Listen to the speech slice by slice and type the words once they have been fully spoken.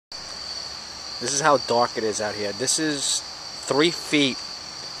This is how dark it is out here. This is 3 feet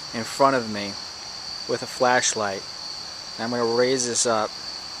in front of me with a flashlight. And I'm going to raise this up,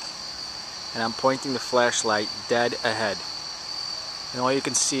 and I'm pointing the flashlight dead ahead. And all you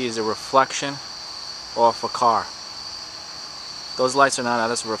can see is a reflection off a car. Those lights are not out,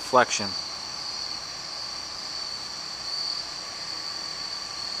 that's a reflection.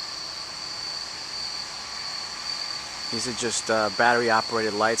 These are just battery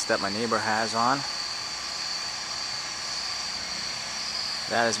operated lights that my neighbor has on.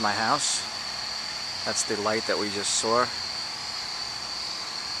 That is my house. That's the light that we just saw.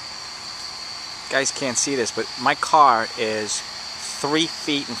 You guys can't see this, but my car is 3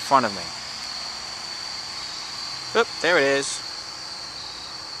 feet in front of me. Oop, there it is.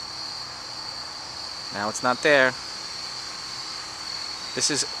 Now it's not there. This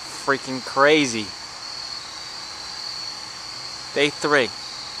is freaking crazy. Day 3.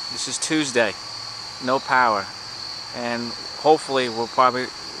 This is Tuesday. No power. And hopefully we're probably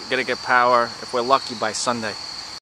gonna get power, if we're lucky, by Sunday.